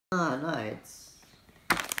Ah, no, it's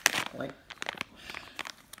like,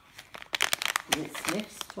 is it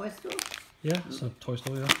Sniff's toy store? Yeah, it's a toy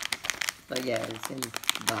store, yeah. But yeah, it's in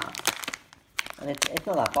that. And it's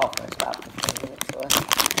not that far from it's about 15 minutes away.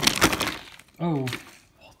 Oh,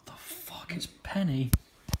 what the fuck? It's Penny.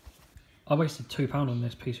 I wasted £2 on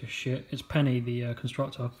this piece of shit. It's Penny, the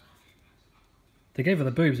constructor. They gave her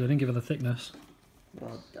the boobs, they didn't give her the thickness.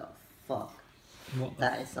 What the fuck? What the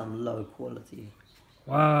That is some low quality.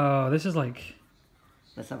 Wow, this is like...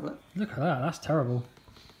 Let's have a look. Look at that, that's terrible.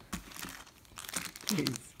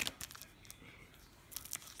 Jeez.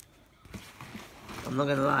 I'm not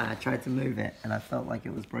gonna lie, I tried to move it and I felt like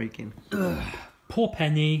it was breaking. Ugh, poor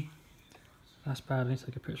Penny. That's bad, I need to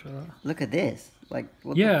take a picture of that. Look at this. Like,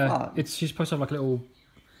 what yeah, the fuck? she's supposed to have like a little...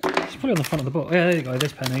 She's probably on the front of the book. Yeah, there you go,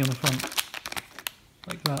 there's Penny on the front.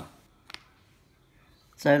 Like that.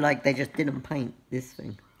 So, like, they just didn't paint this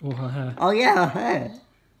thing. Or her hair. Oh, yeah, her hair.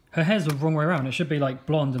 Her hair's the wrong way around. It should be like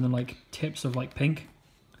blonde and then like tips of like pink.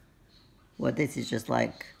 Well, this is just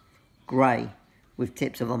like grey with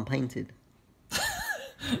tips of unpainted.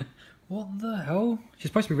 What the hell? She's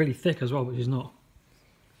supposed to be really thick as well, but she's not.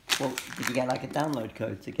 Well, did you get like a download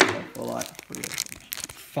code to get her for like free?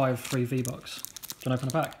 5 free V-Bucks. Do you want to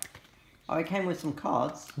open a pack? Oh, it came with some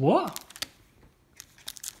cards. What?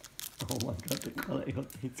 Oh my god, the quality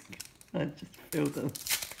of these. I just filled them.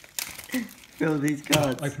 Fill these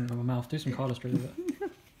cards. Open it with my mouth. Do some cardistry with it.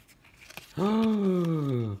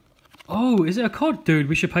 Oh. Oh, is it a card? Dude,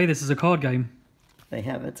 we should play this as a card game. They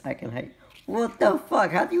have attack and hate. What the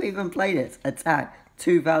fuck? How do you even play this? Attack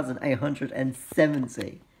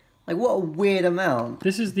 2,870. Like, what a weird amount.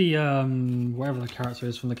 This is the, whatever the character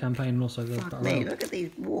is from the campaign and also the... Fuck me, look at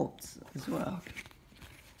these warps as well.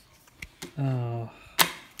 Oh.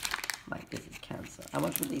 Mate, this is cancer. How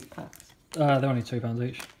much were these packs? They're only £2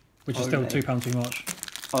 each. Which is still £2 too much.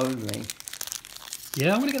 Only?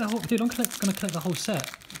 Yeah, I'm gonna get the whole... Dude, I'm gonna collect the whole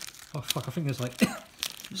set. Oh, fuck, I think there's, like,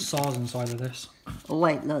 SARS inside of this. Oh,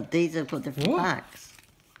 wait, look, these have got different packs.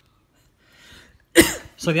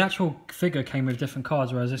 So the actual figure came with different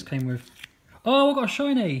cards, whereas this came with... Oh, I got a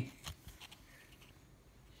shiny!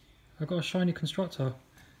 I got a shiny constructor.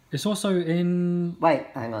 It's also in... Wait,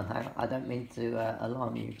 hang on. I don't mean to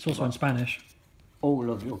alarm you. It's also in Spanish.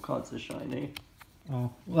 All of your cards are shiny.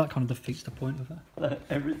 Oh, well, that kind of defeats the point of that.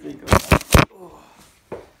 Every single one.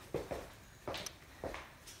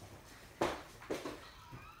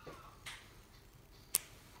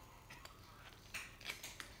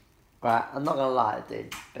 Right, I'm not gonna lie,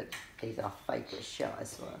 dude, but these are fake as shit, I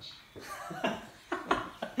swear.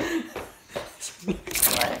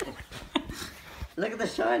 Right. Look at the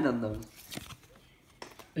shine on them.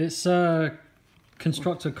 It's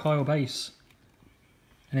constructor Kyle Base.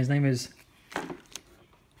 And his name is...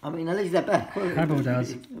 I mean, at least they're better.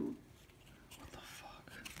 Habildaz. What the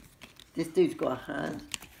fuck? This dude's got a hand.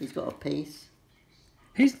 He's got a piece.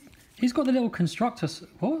 He's got the little constructor...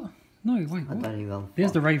 What? No, wait, what? I don't even...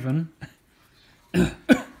 There's the Raven. Do you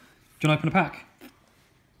want to open a pack?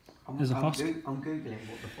 There's a husk. I'm googling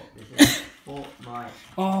what the fuck this is. Fortnite.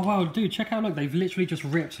 Oh wow, dude, check out, look, they've literally just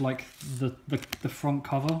ripped like the front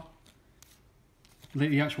cover.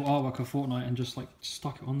 The actual artwork of Fortnite and just like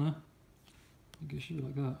stuck it on there. I guess you do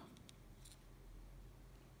like that.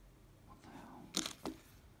 What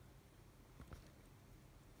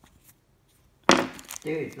the hell?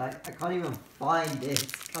 Dude, like, I can't even find this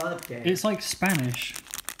card game. It's like Spanish.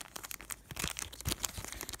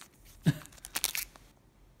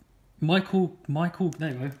 Michael, there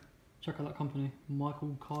you go. Check out that company,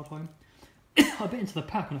 Michael Card Home. I bit into the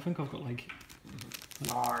pack and I think I've got like...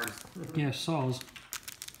 SARS. Yeah, SARS.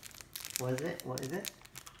 What is it? What is it?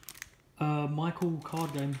 Michael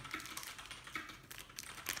Card Game.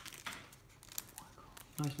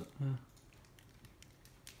 Nice look, yeah.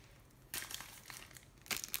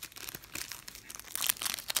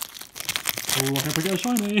 Oh, I hope I get a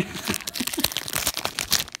shiny! No,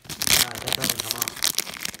 that doesn't come up.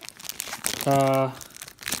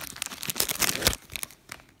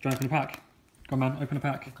 Do you want to open a pack? Go on, man, open a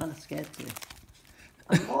pack. I'm kind of scared to.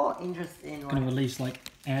 I'm more interested in, Gonna like... release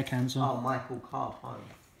like air cancer. Oh, Michael Card Home.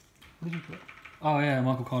 What did you put? Oh yeah,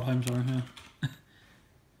 Michael Card Home, sorry, yeah.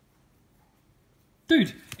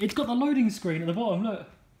 Dude, it's got the loading screen at the bottom, look.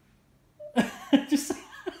 Just...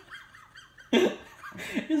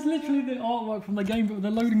 It's literally the artwork from the game, but with the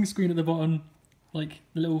loading screen at the bottom. Like,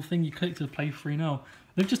 the little thing you click to play free now.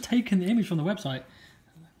 They've just taken the image from the website.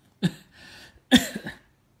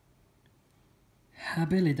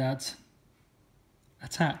 Habilidad.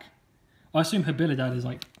 Attack. I assume Habilidad is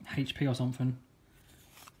like HP or something.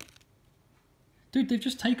 Dude, they've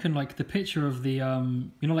just taken like the picture of the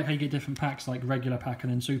you know, like how you get different packs, like regular pack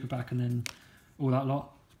and then super pack and then all that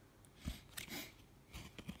lot.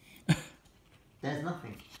 There's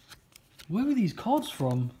nothing. Where were these cards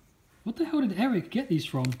from? What the hell did Eric get these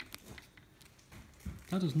from?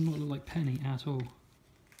 That does not look like Penny at all.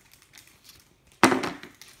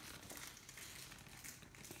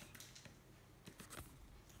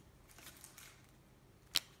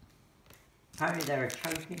 Apparently they're a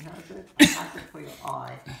choking hazard, a hazard for your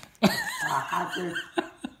eye, a hazard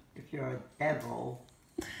if you're a devil,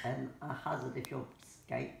 and a hazard if you're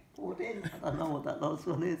skateboarding. I don't know what that last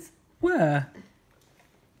one is. Where?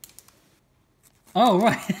 Oh,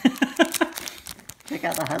 right. Check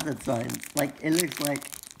out the hazard signs. Like, it looks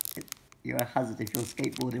like you're a hazard if you're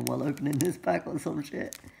skateboarding while opening this pack or some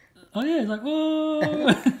shit. Oh yeah, it's like, whoa!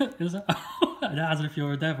 It's like, oh, a hazard if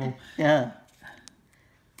you're a devil. Yeah.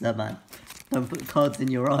 No, man. Don't put cards in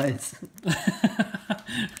your eyes.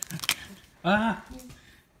 Ah!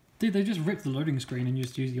 Dude, they just ripped the loading screen and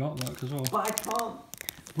just used the artwork as well. But I can't.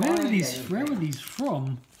 Where are these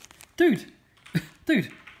from? Dude!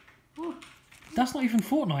 Dude! What? That's not even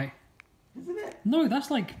Fortnite. Isn't it? No, that's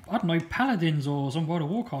like, I don't know, Paladins or some World of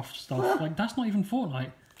Warcraft stuff. Like, that's not even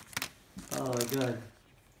Fortnite. Oh my god.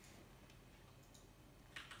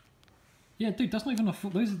 Yeah, dude, that's not even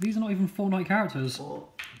these are not even Fortnite characters. Oh.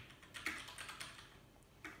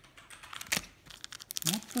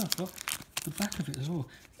 What the fuck? The back of it as well.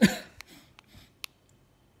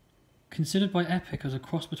 Considered by Epic as a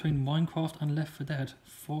cross between Minecraft and Left 4 Dead.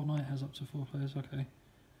 Fortnite has up to 4 players, okay.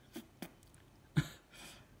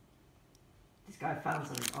 This guy found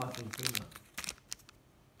some in Argentina.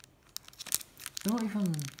 They're not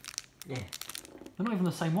even... Yeah. They're not even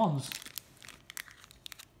the same ones.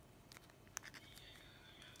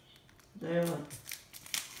 They're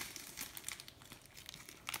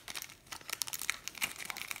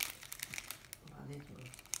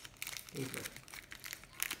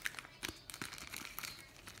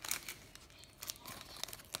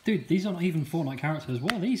Dude, these aren't even Fortnite characters.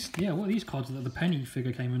 What are these? Yeah, what are these cards that the Penny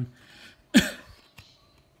figure came in?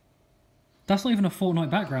 That's not even a Fortnite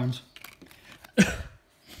background.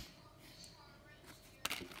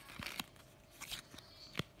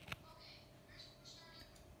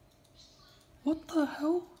 What the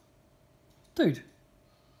hell? Dude.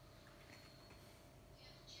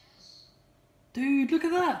 Dude, look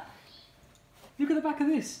at that! Look at the back of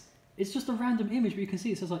this. It's just a random image, but you can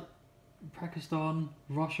see it says like Pakistan,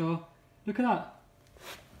 Russia. Look at that.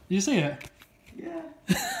 Did you see it? Yeah.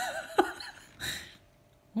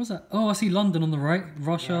 What's that? Oh, I see London on the right.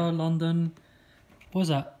 Russia, Yeah. London. What's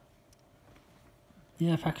that?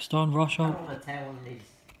 Yeah, Pakistan, Russia. I don't want to tear one of these.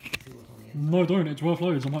 See what's on the end. No, don't. It's worth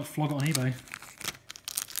loads. I might flog it on eBay.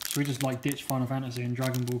 Should we just like ditch Final Fantasy and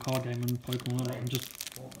Dragon Ball card game and Pokemon and just...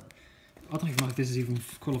 I don't even know if this is even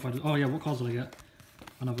qualified. Oh yeah, what cards did I get?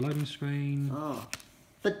 Another loading screen. Oh.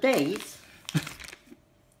 But these...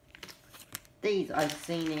 these I've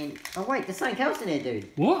seen in... Oh wait, there's something else in here, dude.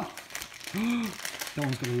 What? That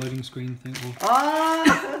one's got a loading screen thing.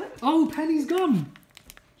 Oh! Oh, Penny's gone!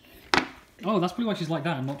 Oh, that's probably why she's like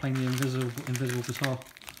that and not playing the invisible guitar.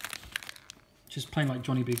 She's playing like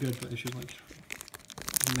Johnny Be Good, but she's like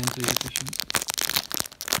mentally deficient.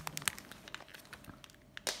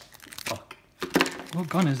 Fuck. What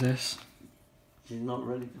gun is this? She's not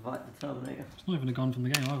ready to fight the Terminator. It's not even a gun from the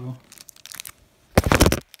game either.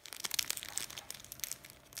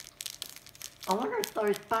 I wonder if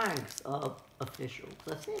those bags are official,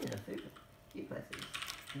 because I've seen it a few places.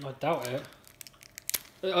 I doubt it.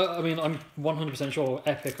 I mean, I'm 100% sure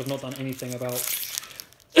Epic have not done anything about...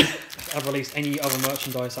 have released any other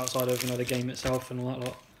merchandise outside of, you know, the game itself and all that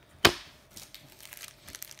lot.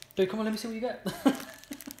 Dude, come on, let me see what you get.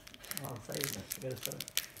 I'll save it. I gotta sell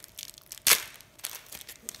it.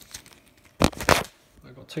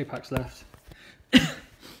 I've got 2 packs left.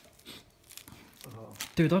 Oh.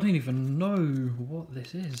 Dude, I don't even know what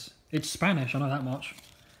this is. It's Spanish, I know that much.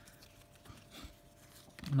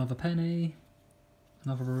 Another Penny.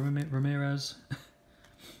 Another Ramirez.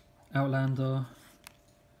 Outlander.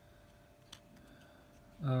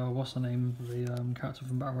 What's the name of the character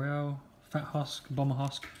from Battle Royale? Fat Husk, Bomber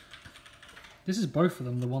Husk. This is both of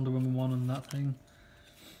them, the Wonder Woman one and that thing.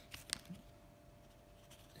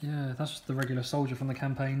 Yeah, that's just the regular soldier from the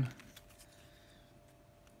campaign.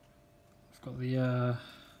 I've got the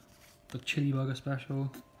chili burger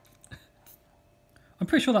special. I'm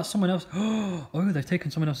pretty sure that's someone else. Oh, they've taken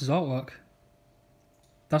someone else's artwork.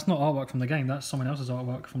 That's not artwork from the game, that's someone else's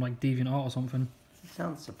artwork from like DeviantArt or something. You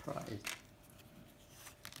sound surprised.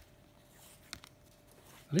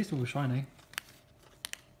 At least it was shiny.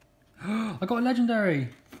 I got a legendary.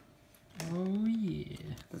 Oh yeah.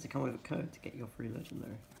 Does it come with a code to get your free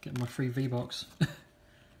legendary? Get my free V-Box.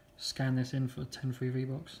 Scan this in for 10 free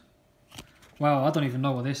V-Box. Wow, I don't even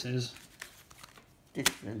know what this is. This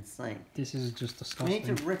is insane. This is just We disgusting.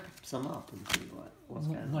 need to rip some up and see what's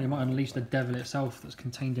going on. No, you might unleash the devil itself that's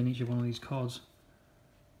contained in each of one of these cards.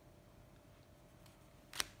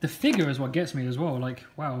 The figure is what gets me as well. Like,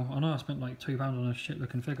 wow, I know I spent like £2 on a shit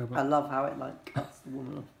looking figure, but I love how it like cuts the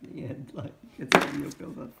woman off at the end. Like, it's on your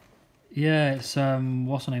cover. yeah, it's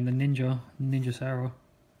what's her name? The Ninja Sarah.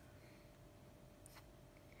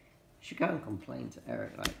 You should go and complain to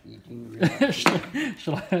Eric. Like, you didn't realise.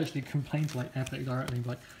 Should I actually complain to like Epic directly?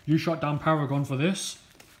 Like, you shut down Paragon for this?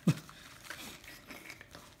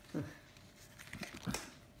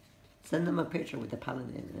 Send them a picture with the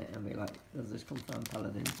paladin in it and be like, "Does this confirm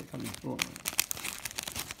paladins are coming to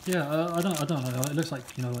Fortnite?" Yeah, I don't know. It looks like,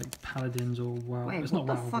 you know, like paladins or WoW. Wait, It's what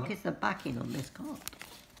not the WoW. fuck but... is the backing on this card?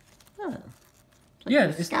 Oh. It's like Yeah,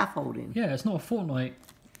 it's scaffolding. Yeah, it's not a Fortnite.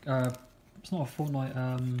 It's not a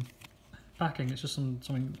Fortnite backing. It's just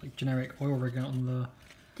something like generic oil rig on the.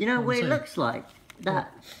 Do you know what it sea. looks like?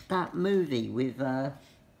 That movie with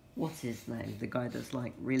what's his name? The guy that's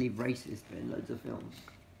like really racist in loads of films.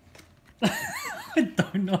 I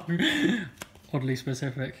don't know. Oddly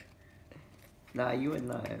specific. No, you wouldn't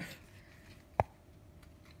know.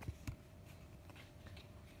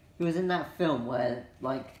 He was in that film where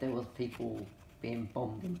like there was people being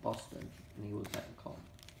bombed in Boston, and he was at a con.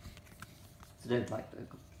 To do with, like the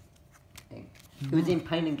thing. He was in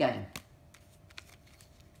Pain and Gain.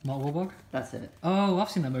 Mark Wahlberg? That's it. Oh, I've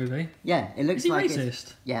seen that movie. Yeah, it looks Is he like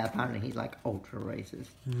racist? Yeah, apparently he's like ultra racist.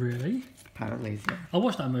 Really? Apparently so. I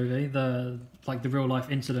watched that movie, the real life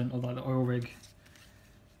incident of like the oil rig.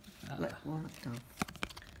 Like, what the...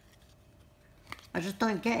 I just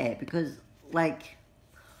don't get it because, like,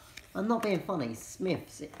 I'm not being funny.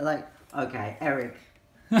 Smiths, like, okay, Eric,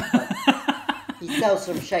 like, he sells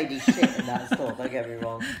some shady shit in that store. Don't get me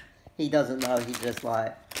wrong. He doesn't know. He's just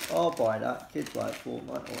like, oh boy, that kid's like Fortnite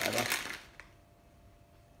or whatever.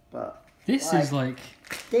 But This is like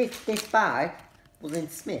this bag was in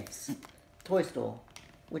Smiths toy store,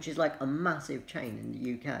 which is like a massive chain in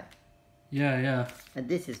the UK. yeah. And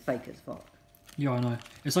this is fake as fuck. Yeah, I know.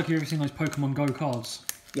 It's like, you ever seen those Pokemon Go cards?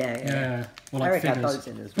 Yeah. Or like Eric figures. had those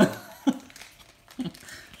in as well.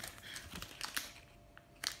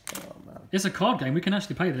 Oh man. It's a card game. We can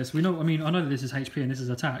actually play this. We know. I mean, I know that this is HP and this is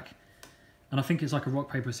attack, and I think it's like a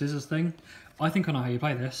rock paper scissors thing. I think I know how you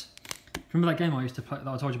play this. Remember that game I used to play that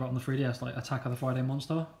I told you about on the 3DS, like Attack of the Friday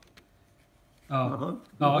Monster? Oh, Uh-huh.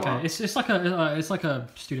 oh, okay. What? It's like a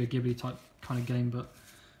Studio Ghibli type kind of game, but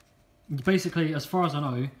basically, as far as I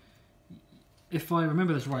know, if I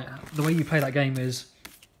remember this right, the way you play that game is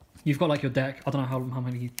you've got like your deck. I don't know how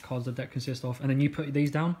many cards the deck consists of, and then you put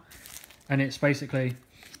these down, and it's basically.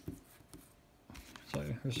 So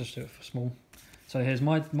let's just do it for small. So here's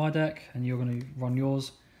my deck, and you're going to run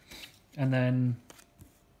yours, and then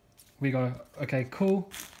we go. Okay, cool.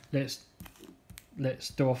 Let's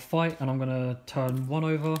do a fight, and I'm going to turn one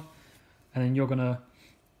over, and then you're going to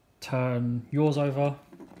turn yours over.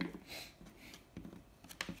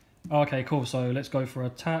 Okay, cool. So let's go for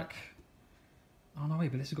attack. Oh no,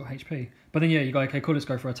 wait, but this has got HP. But then yeah, you go. Okay, cool. Let's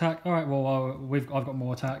go for attack. All right. Well, I've got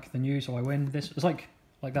more attack than you, so I win. This it's like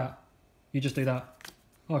that. You just do that.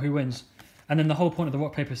 Oh, who wins? And then the whole point of the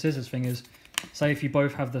rock paper scissors thing is, say if you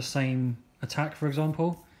both have the same attack, for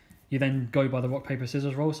example, you then go by the rock paper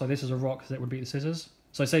scissors roll. So this is a rock that would beat the scissors.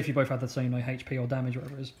 So say if you both have the same like HP or damage,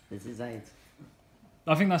 whatever it is. This is 8.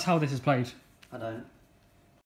 I think that's how this is played. I don't.